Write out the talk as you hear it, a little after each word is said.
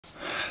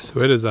So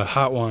it is a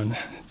hot one.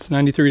 It's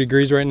 93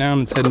 degrees right now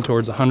and it's heading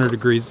towards 100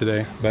 degrees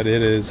today, but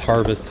it is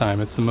harvest time.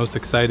 It's the most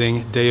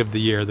exciting day of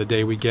the year, the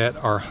day we get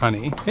our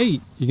honey.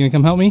 Hey, you gonna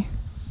come help me?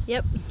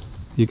 Yep.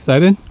 You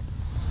excited?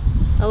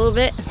 A little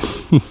bit.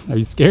 Are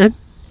you scared?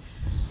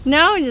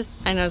 No,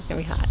 I know it's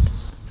gonna be hot.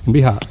 It's gonna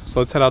be hot.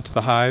 So let's head out to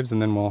the hives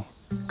and then we'll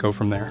go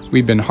from there.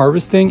 We've been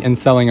harvesting and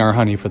selling our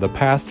honey for the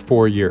past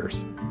 4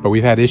 years, but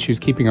we've had issues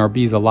keeping our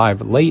bees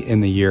alive late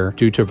in the year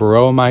due to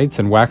varroa mites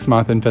and wax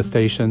moth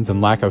infestations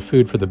and lack of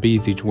food for the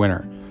bees each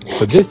winter.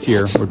 So this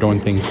year, we're doing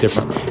things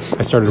differently.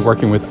 I started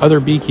working with other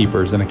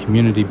beekeepers in a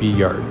community bee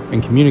yard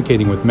and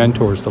communicating with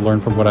mentors to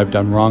learn from what I've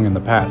done wrong in the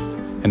past.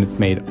 And it's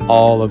made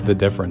all of the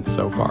difference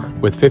so far.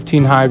 With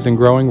 15 hives and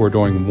growing, we're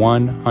doing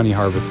 1 honey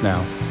harvest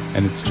now.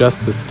 And it's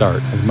just the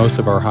start, as most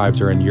of our hives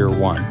are in year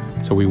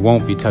 1. So we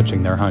won't be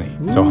touching their honey.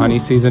 So honey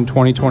season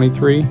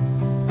 2023,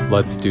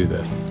 let's do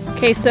this.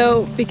 Okay,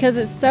 so because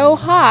it's so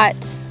hot,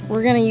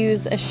 we're gonna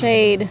use a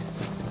shade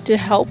to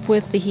help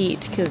with the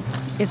heat because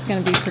it's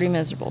gonna be pretty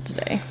miserable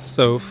today.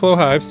 So Flow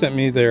Hive sent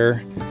me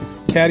their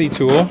caddy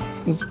tool.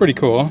 This is pretty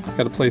cool. It's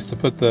got a place to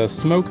put the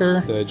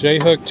smoker, the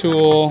J-hook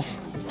tool,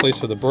 a place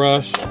for the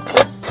brush,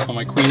 all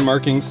my queen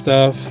marking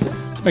stuff.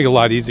 It's make it a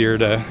lot easier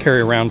to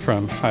carry around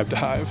from hive to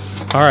hive.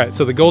 All right,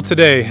 so the goal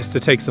today is to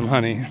take some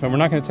honey, but we're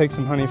not gonna take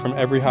some honey from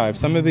every hive.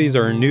 Some of these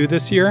are new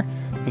this year,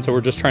 and so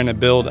we're just trying to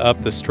build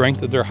up the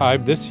strength of their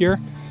hive this year,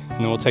 and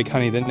then we'll take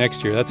honey the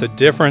next year. That's a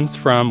difference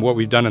from what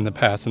we've done in the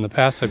past. In the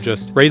past, I've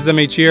just raised them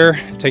each year,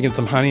 taken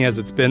some honey as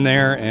it's been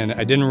there, and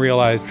I didn't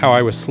realize how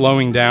I was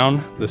slowing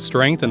down the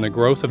strength and the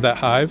growth of that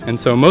hive. And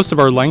so most of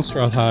our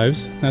Langstroth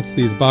hives, that's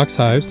these box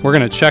hives, we're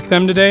gonna check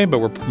them today, but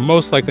we're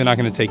most likely not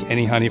gonna take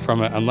any honey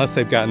from it unless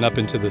they've gotten up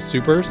into the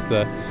supers,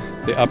 the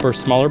upper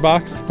smaller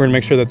box. We're gonna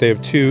make sure that they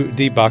have 2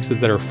 deep boxes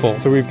that are full.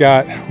 So we've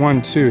got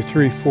 1, 2,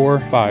 3,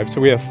 4, 5.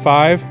 So we have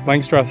 5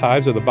 Langstroth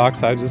hives, or the box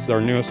hives. This is our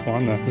newest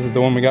one. This is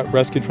the one we got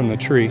rescued from the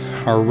tree.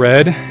 Our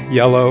red,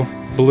 yellow,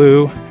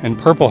 blue, and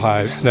purple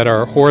hives that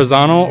are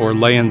horizontal or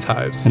Layens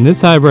hives. And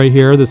this hive right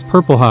here, this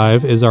purple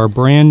hive, is our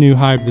brand new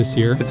hive this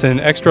year. It's an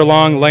extra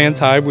long Layens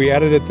hive. We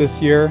added it this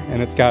year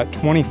and it's got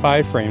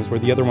 25 frames where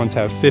the other ones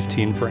have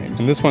 15 frames.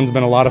 And this one's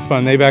been a lot of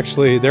fun.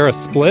 They're a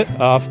split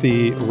off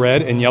the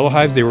red and yellow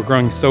hives. They were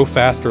growing so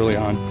fast early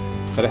on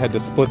that I had to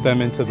split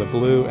them into the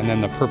blue and then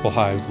the purple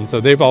hives. And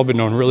so they've all been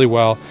doing really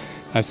well.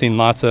 I've seen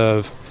lots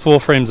of full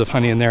frames of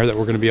honey in there that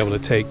we're gonna be able to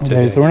take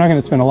today. So we're not gonna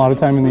spend a lot of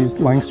time in these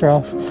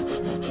Langstroth,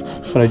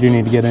 but I do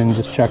need to get in and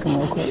just check them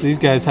real quick. So these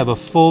guys have a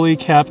fully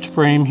capped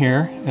frame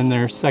here and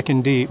they're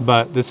second deep,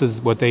 but this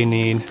is what they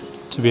need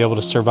to be able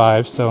to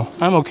survive. So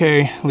I'm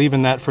okay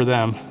leaving that for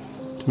them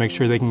to make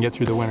sure they can get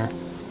through the winter.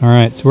 All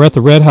right, so we're at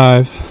the red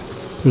hive.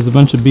 There's a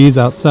bunch of bees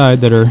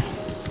outside that are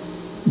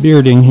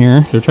bearding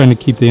here. They're trying to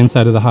keep the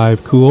inside of the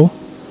hive cool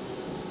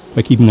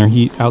by keeping their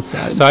heat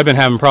outside. So I've been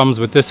having problems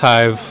with this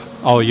hive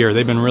all year.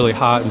 They've been really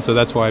hot, and so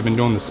that's why I've been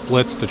doing the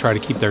splits to try to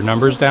keep their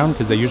numbers down,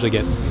 because they usually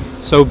get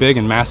so big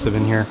and massive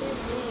in here.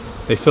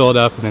 They fill it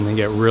up and then they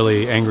get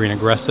really angry and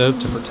aggressive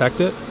to protect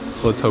it.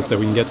 So let's hope that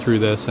we can get through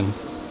this and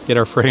get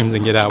our frames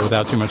and get out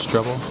without too much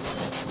trouble.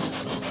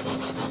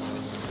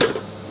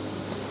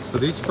 So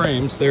these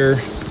frames, they're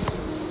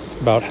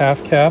about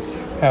half capped,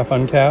 half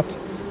uncapped,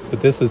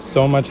 but this is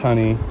so much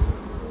honey,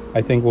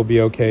 I think we'll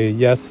be okay.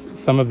 Yes,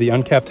 some of the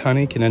uncapped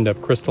honey can end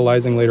up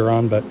crystallizing later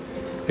on, but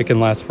it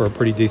can last for a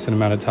pretty decent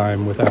amount of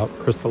time without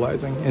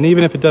crystallizing. And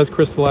even if it does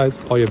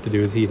crystallize, all you have to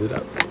do is heat it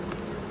up.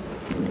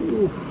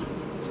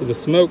 So the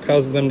smoke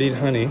causes them to eat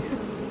honey,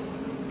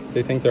 so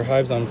they think their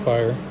hive's on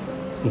fire,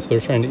 and so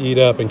they're trying to eat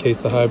up in case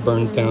the hive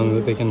burns down and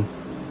that they can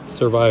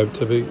survive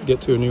to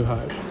get to a new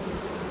hive.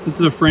 This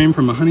is a frame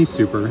from a honey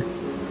super,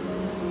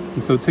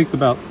 and so it takes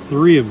about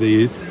 3 of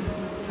these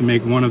to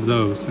make one of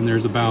those, and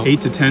there's about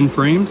 8 to 10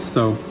 frames,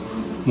 so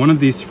one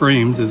of these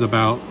frames is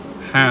about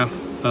half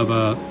of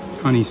a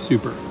honey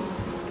super.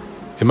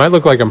 It might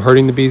look like I'm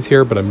hurting the bees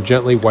here, but I'm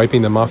gently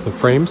wiping them off the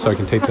frame so I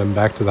can take them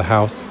back to the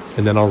house,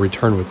 and then I'll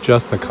return with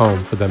just the comb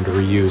for them to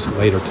reuse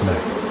later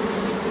tonight.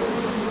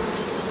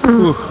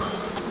 Ooh,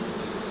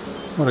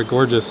 what a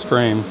gorgeous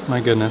frame, my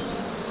goodness,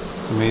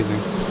 it's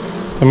amazing.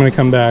 So I'm gonna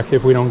come back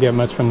if we don't get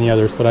much from the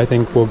others, but I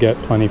think we'll get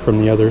plenty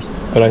from the others.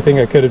 But I think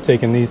I could have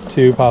taken these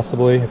 2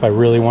 possibly if I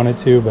really wanted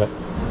to, but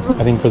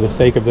I think for the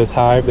sake of this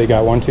hive, they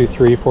got 1, 2,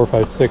 3, 4,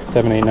 5, 6,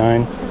 7, 8,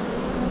 9.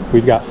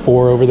 We've got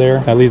 4 over there.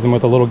 That leaves them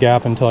with a little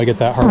gap until I get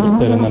that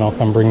harvested, and then I'll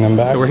come bring them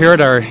back. So we're here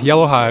at our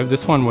yellow hive.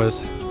 This one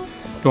was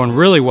going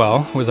really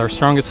well. It was our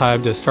strongest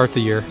hive to start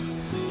the year.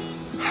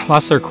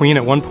 Lost their queen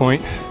at one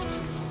point.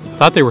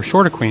 Thought they were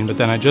short a queen, but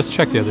then I just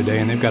checked the other day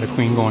and they've got a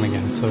queen going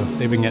again. So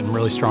they've been getting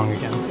really strong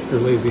again. They're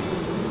lazy.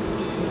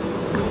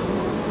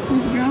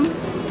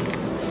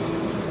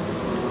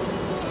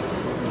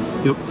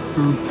 Yep.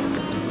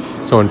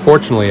 So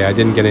unfortunately, I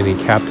didn't get any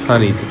capped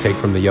honey to take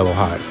from the yellow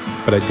hive,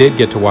 but I did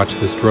get to watch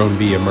this drone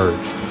bee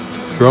emerge.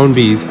 Drone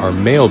bees are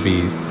male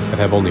bees that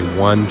have only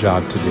one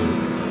job to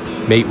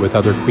do: mate with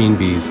other queen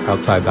bees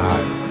outside the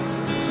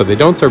hive. So they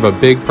don't serve a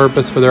big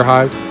purpose for their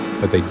hive,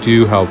 but they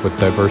do help with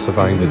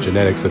diversifying the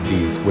genetics of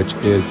bees, which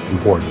is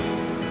important.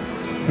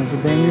 There's a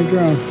brand new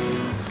drone.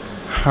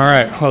 All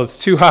right, well, it's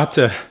too hot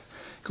to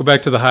go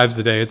back to the hives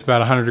today. It's about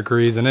 100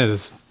 degrees and it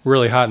is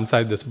really hot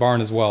inside this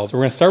barn as well. So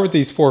we're gonna start with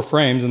these 4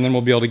 frames and then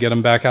we'll be able to get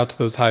them back out to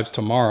those hives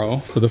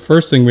tomorrow. So the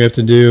first thing we have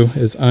to do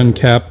is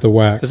uncap the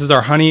wax. This is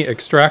our honey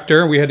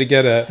extractor. We had to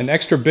get an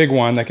extra big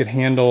one that could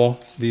handle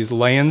these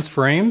Layens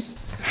frames.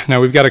 Now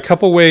we've got a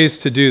couple ways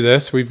to do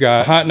this. We've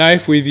got a hot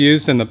knife we've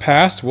used in the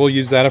past. We'll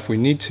use that if we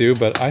need to,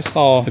 but I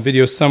saw a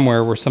video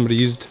somewhere where somebody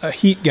used a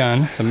heat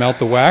gun to melt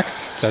the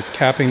wax that's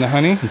capping the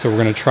honey. And so we're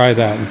gonna try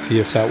that and see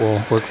if that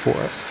will work for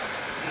us.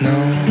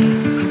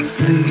 No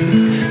sleep,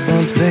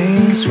 my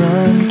veins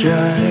run dry,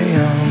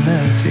 I'm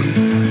empty.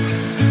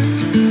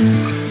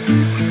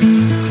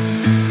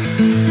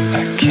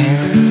 I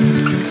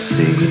can't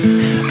see,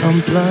 I'm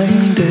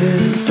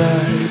blinded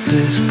by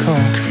this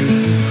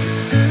concrete.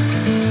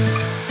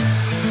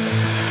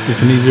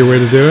 Is an easier way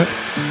to do it?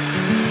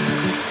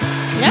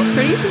 Yeah, it's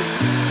pretty easy.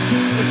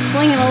 It's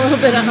flinging a little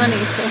bit of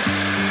honey, so.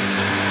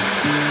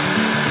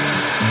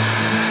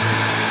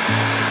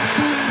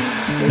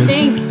 What do you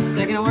think? Is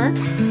that gonna work?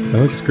 That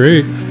looks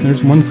great.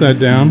 There's one side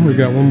down. We've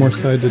got one more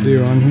side to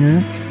do on here.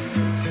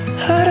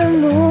 How to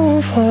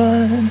move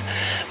on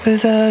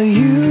without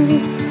you.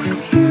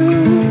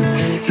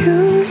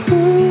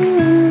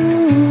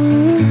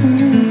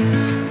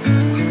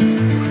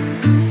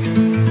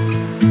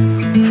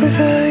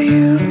 Without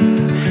you.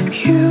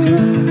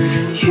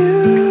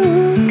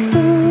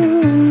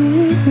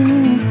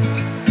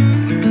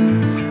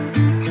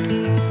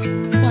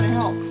 Want to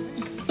help?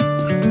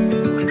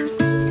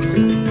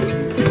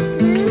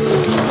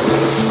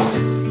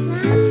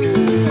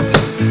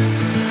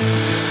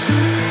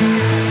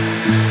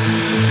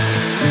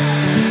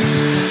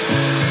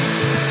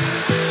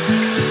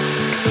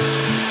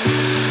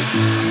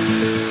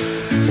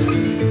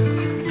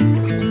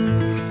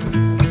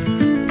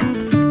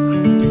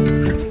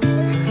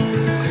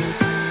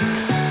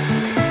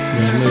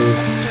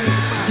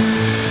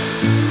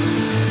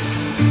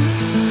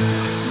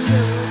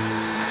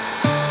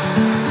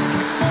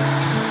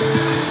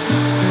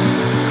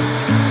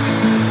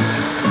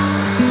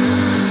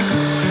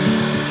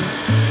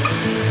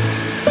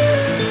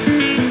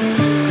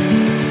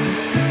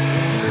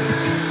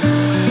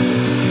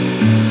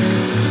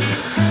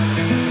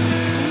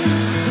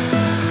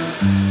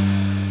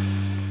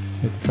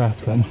 It's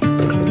fast then.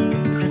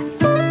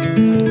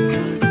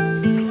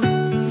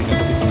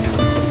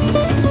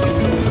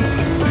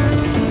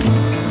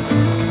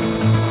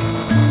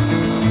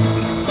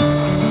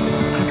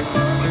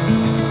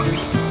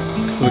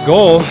 So the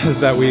goal is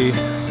that we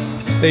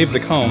save the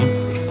comb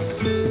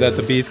so that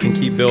the bees can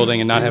keep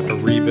building and not have to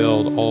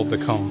rebuild all of the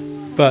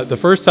comb. But the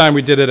first time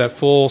we did it at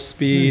full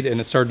speed and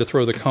it started to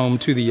throw the comb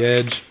to the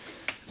edge,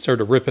 started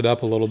to rip it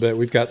up a little bit.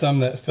 We've got some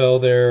that fell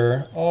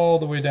there all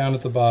the way down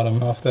at the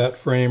bottom off that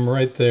frame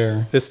right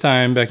there. This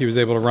time Becky was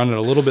able to run at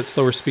a little bit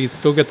slower speed,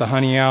 still get the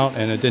honey out,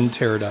 and it didn't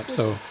tear it up.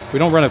 So if we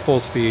don't run at full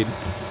speed,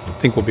 I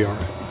think we'll be all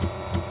right.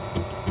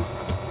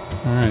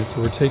 All right,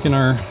 so we're taking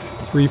our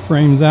 3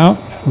 frames out.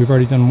 We've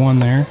already done one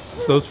there.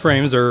 So those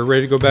frames are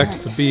ready to go back to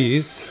the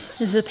bees.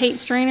 This is a paint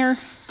strainer.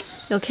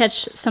 You'll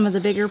catch some of the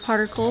bigger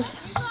particles.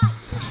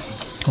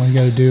 All you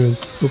gotta do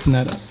is open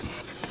that up.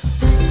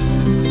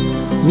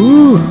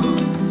 Woo!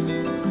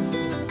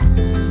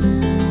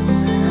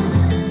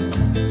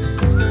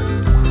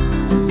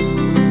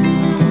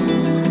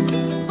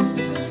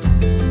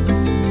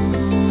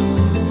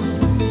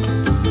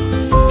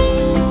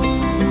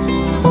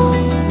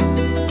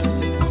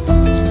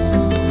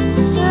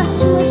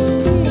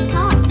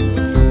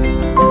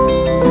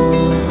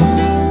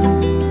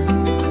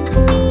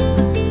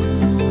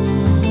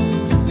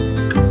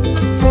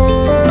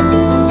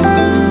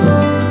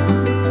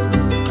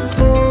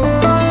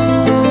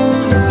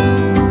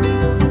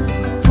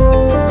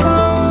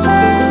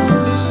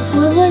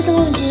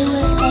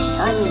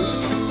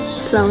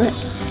 Sell it.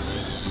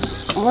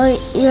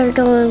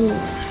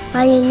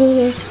 Why you need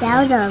to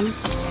sell them?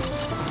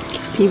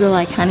 Because people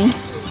like honey.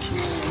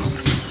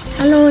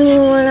 I'm the only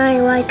one I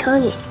like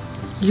honey.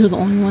 You're the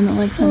only one that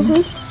likes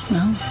honey?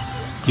 No.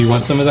 Do you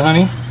want some of the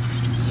honey?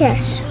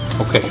 Yes.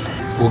 Okay,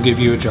 we'll give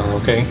you a jar,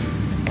 okay?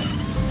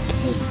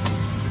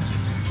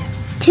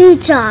 2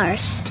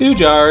 jars. 2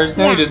 jars?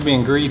 Now Yeah. you're just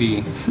being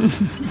greedy.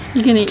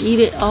 You're gonna eat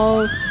it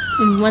all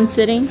in one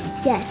sitting?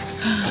 Yes.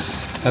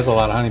 That's a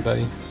lot of honey,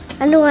 buddy.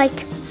 I don't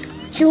like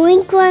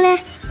drink one.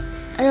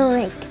 I don't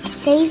like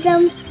save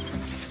them.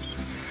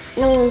 I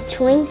don't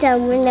drink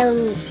them when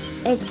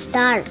it's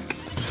dark.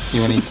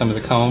 You want to eat some of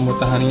the comb with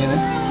the honey in it?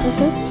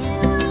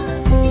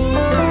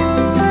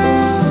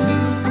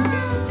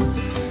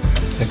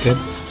 Is that good?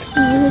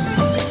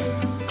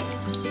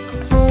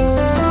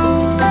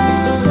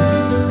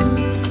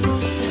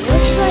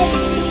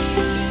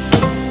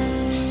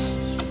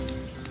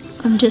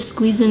 I'm just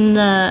squeezing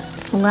the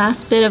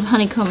last bit of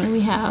honeycomb that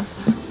we have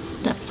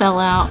that fell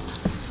out.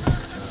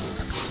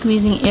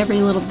 Squeezing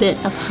every little bit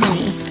of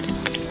honey.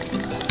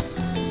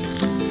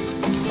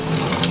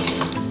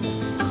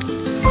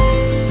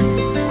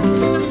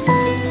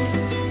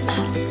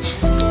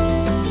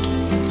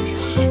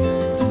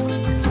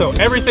 So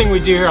everything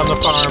we do here on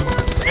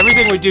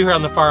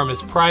the farm,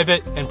 is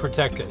private and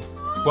protected.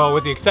 Well,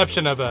 with the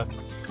exception of a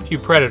few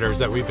predators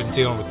that we've been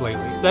dealing with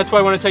lately. So that's why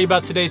I want to tell you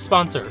about today's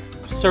sponsor,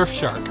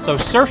 Surfshark. So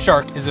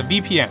Surfshark is a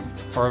VPN,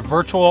 or a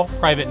virtual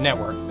private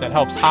network, that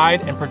helps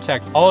hide and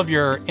protect all of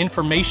your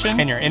information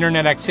and your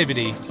internet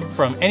activity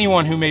from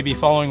anyone who may be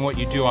following what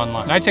you do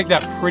online. And I take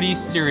that pretty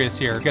serious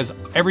here because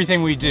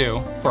everything we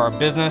do for our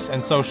business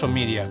and social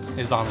media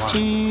is online.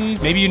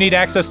 Jeez. Maybe you need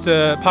access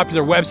to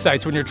popular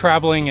websites when you're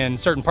traveling in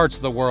certain parts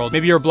of the world.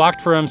 Maybe you're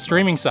blocked from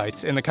streaming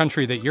sites in the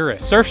country that you're in.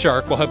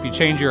 Surfshark will help you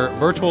change your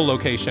virtual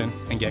location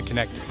and get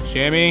connected.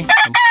 Shammy.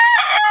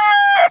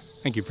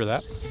 Thank you for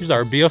that. Here's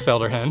our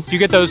Bielefelder hen. You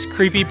get those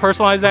creepy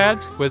personalized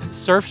ads? With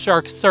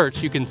Surfshark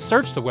Search, you can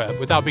search the web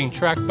without being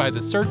tracked by the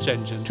search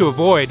engine to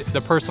avoid the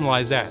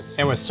personalized ads.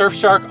 And with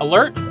Surfshark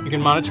Alert, you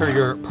can monitor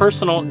your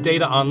personal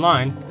data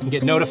online and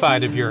get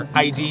notified of your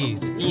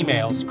IDs,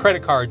 emails,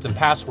 credit cards, and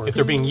passwords if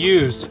they're being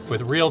used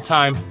with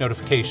real-time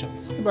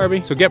notifications. Hey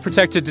Barbie. So get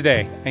protected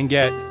today and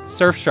get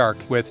Surfshark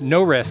with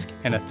no risk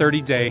and a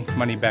 30-day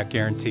money-back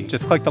guarantee.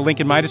 Just click the link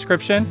in my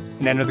description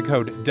and enter the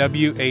code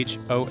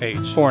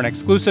WHOH for an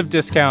exclusive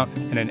discount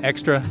and an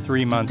extra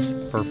 3 months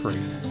for free.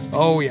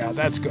 Oh yeah,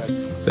 that's good.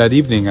 That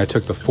evening, I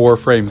took the 4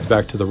 frames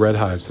back to the red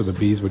hive so the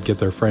bees would get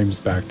their frames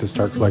back to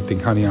start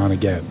collecting honey on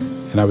again.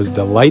 And I was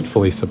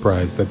delightfully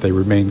surprised that they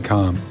remained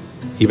calm,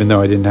 even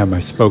though I didn't have my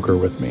smoker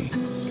with me.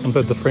 I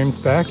put the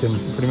frames back and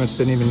pretty much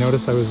didn't even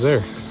notice I was there.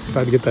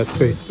 Tried to get that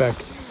space back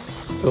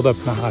filled up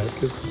in the hive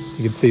because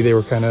you could see they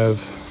were kind of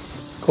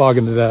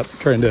clogging it up,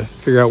 trying to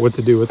figure out what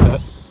to do with that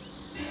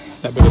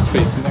bit of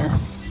space in there.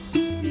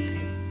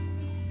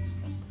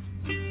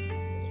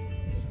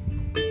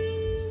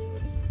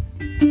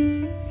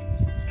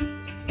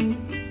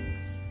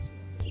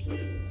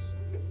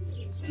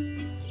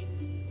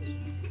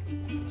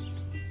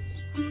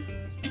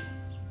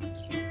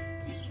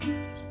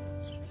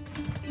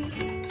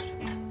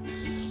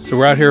 So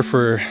we're out here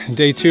for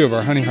day 2 of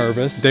our honey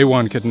harvest. Day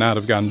 1 could not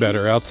have gone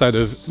better, outside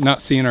of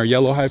not seeing our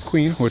yellow hive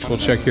queen, which we'll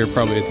check here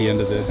probably at the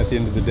end of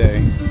the day.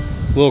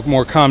 A little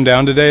more calm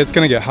down today. It's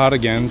gonna get hot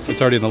again.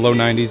 It's already in the low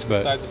 90s,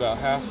 but About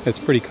half. it's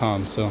pretty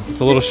calm. So it's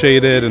a little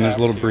shaded and there's a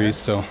little breeze,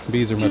 so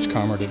bees are much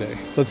calmer today.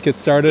 Let's get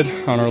started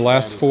on our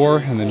last 4,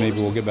 and then maybe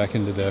we'll get back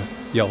into the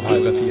yellow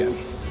hive at the end.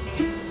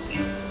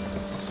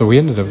 So we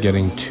ended up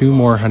getting 2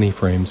 more honey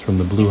frames from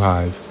the blue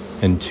hive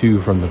and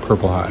 2 from the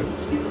purple hive.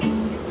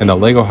 And the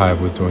Lego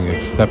hive was doing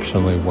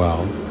exceptionally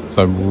well.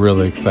 So I'm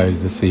really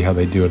excited to see how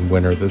they do in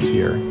winter this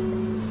year. All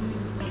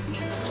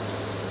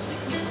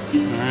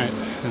right,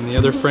 and the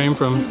other frame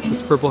from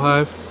this purple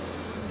hive,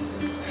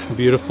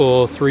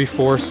 beautiful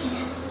 3/4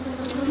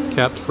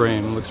 capped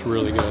frame, looks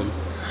really good.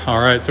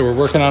 All right, so we're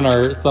working on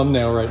our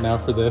thumbnail right now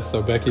for this.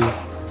 So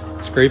Becky's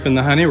scraping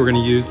the honey. We're gonna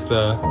use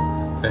the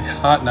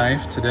hot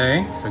knife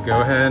today. So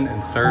go ahead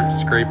and start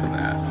scraping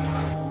that.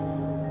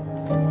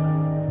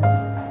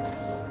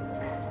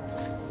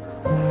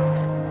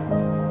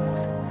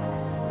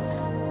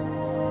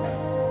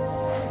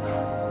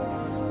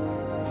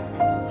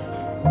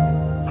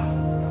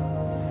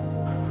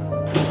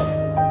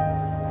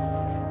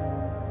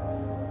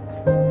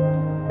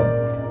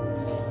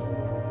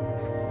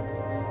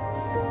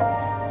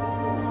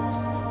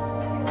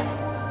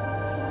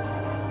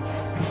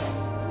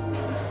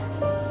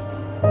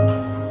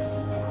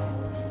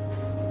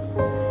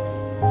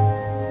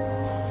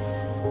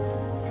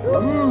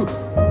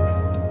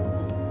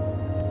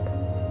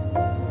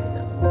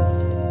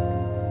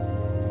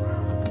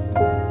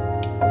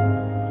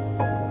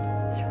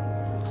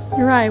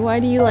 Uri, why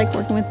do you like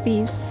working with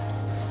bees?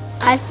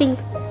 I think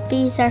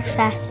bees are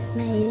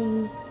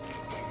fascinating.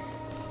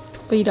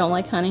 But you don't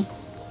like honey?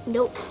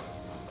 Nope.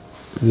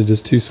 Is it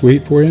just too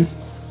sweet for you?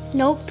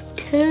 Nope.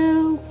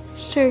 Too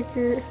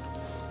sugar.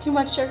 Too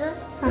much sugar?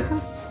 Uh-huh.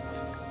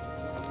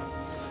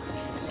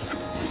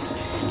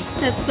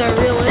 That's so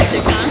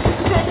realistic, huh?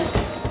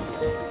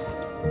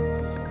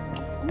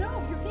 No,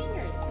 your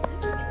fingers.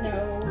 No.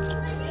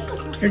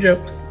 Here, Joe.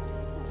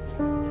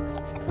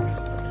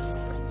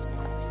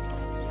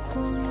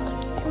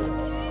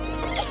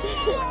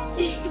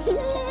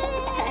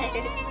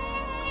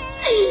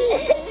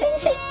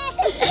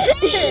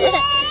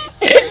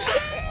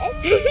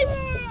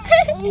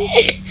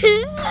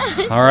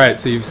 All right,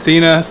 so you've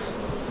seen us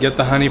get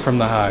the honey from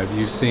the hive.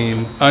 You've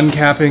seen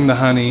uncapping the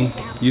honey,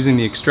 using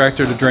the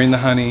extractor to drain the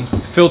honey,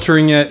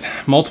 filtering it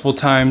multiple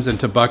times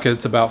into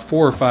buckets. About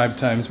 4 or 5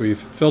 times we've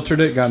filtered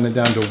it, gotten it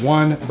down to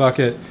 1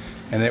 bucket,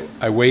 and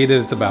I weighed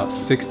it. It's about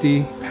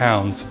 60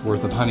 pounds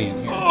worth of honey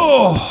in here.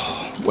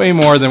 Oh, way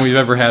more than we've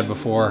ever had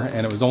before,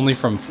 and it was only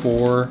from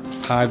 4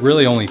 hives,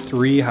 really only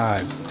 3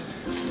 hives.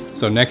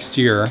 So next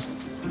year,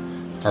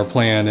 our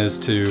plan is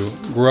to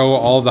grow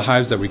all of the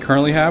hives that we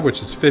currently have,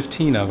 which is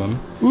 15 of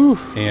them,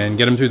 and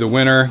get them through the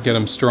winter, get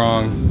them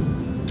strong,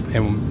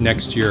 and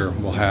next year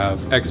we'll have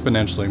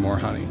exponentially more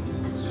honey.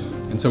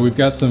 And so we've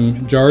got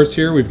some jars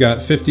here. We've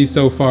got 50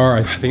 so far.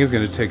 I think it's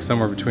gonna take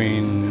somewhere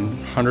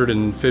between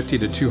 150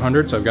 to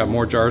 200, so I've got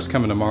more jars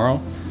coming tomorrow.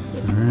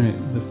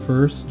 Alright, the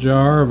first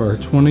jar of our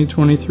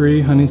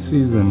 2023 honey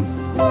season.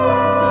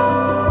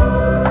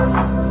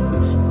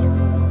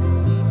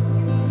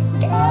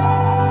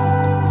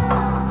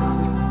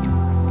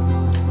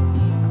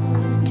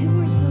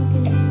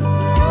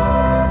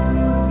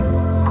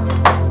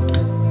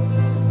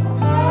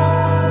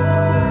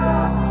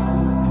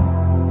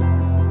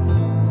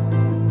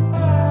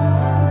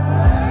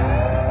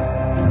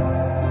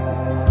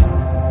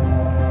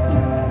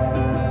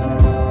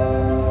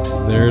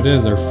 There it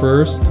is, our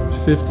first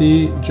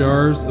 50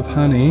 jars of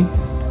honey,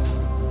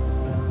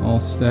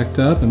 all stacked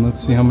up, and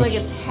let's see how much. Looks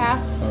like it's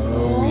half.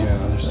 Oh yeah,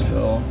 there's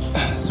still.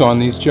 So on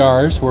these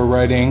jars, we're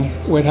writing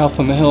White House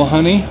on the Hill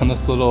honey on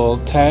this little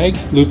tag,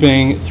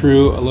 looping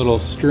through a little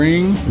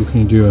string.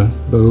 Can you do a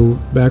bow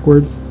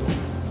backwards?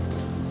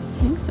 I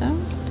think so,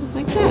 just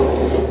like that.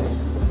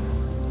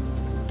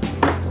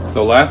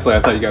 So lastly, I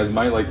thought you guys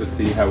might like to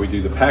see how we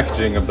do the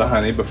packaging of the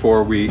honey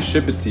before we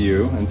ship it to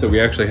you. And so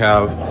we actually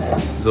have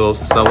these little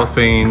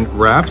cellophane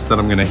wraps that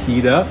I'm gonna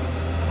heat up.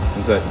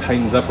 And so that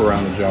tightens up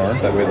around the jar.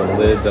 That way the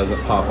lid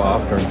doesn't pop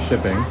off during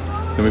shipping.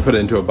 Then we put it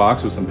into a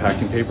box with some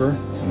packing paper,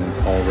 and then it's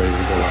all ready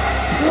to go out.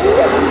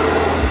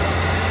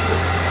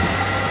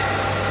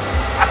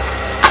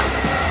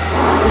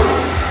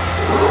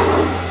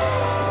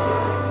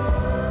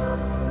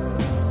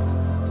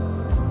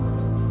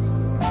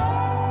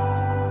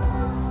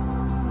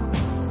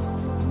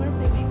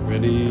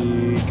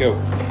 Ready, go.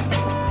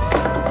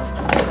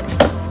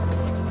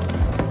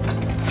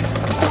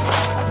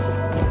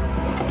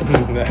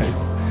 Nice.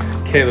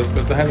 Okay, let's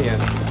put the honey in.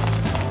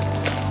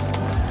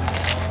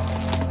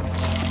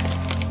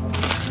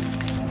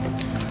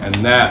 And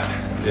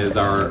that is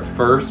our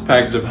first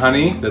package of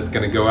honey that's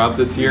going to go out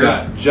this year. We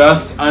got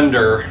just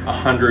under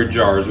 100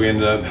 jars. We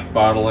ended up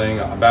bottling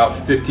about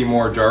 50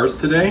 more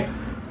jars today.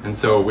 And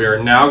so we are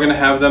now going to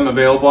have them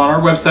available on our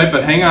website,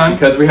 but hang on,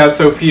 because we have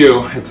so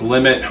few, it's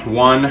limit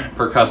 1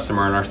 per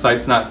customer, and our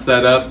site's not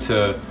set up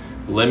to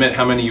limit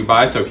how many you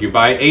buy. So if you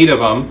buy 8 of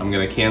them, I'm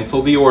going to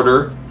cancel the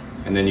order,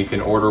 and then you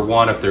can order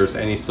 1 if there's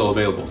any still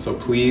available. So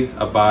please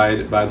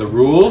abide by the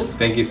rules.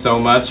 Thank you so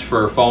much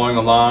for following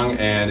along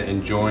and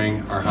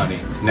enjoying our honey.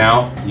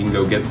 Now you can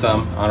go get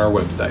some on our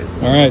website.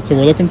 All right, so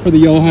we're looking for the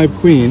Yellow Hive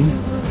Queen.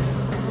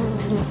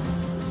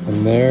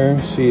 And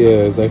there she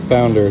is. I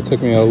found her. It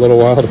took me a little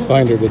while to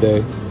find her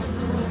today.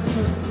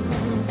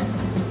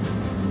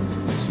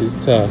 She's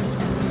tough.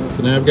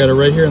 So now I've got her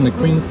right here in the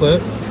queen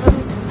clip.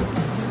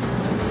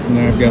 So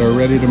now I've got her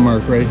ready to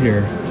mark right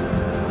here.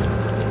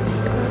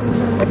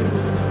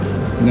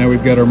 So now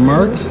we've got her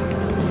marked.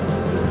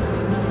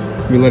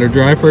 We let her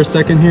dry for a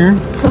second here.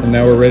 And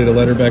now we're ready to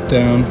let her back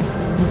down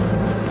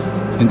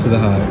into the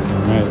hive.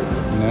 All right,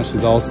 and now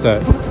she's all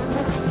set.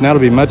 So now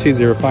it'll be much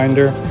easier to find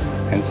her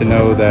and to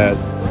know that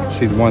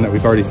she's one that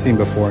we've already seen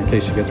before in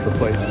case she gets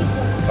replaced.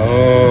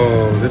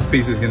 Oh, this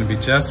piece is gonna be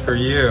just for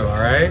you, all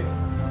right?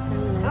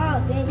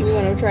 You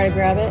want to try to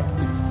grab it?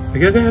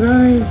 Look at that,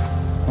 honey.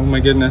 Oh my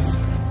goodness.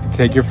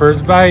 Take your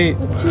first bite.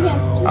 With 2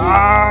 hands.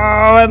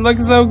 Oh, it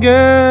looks so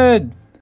good.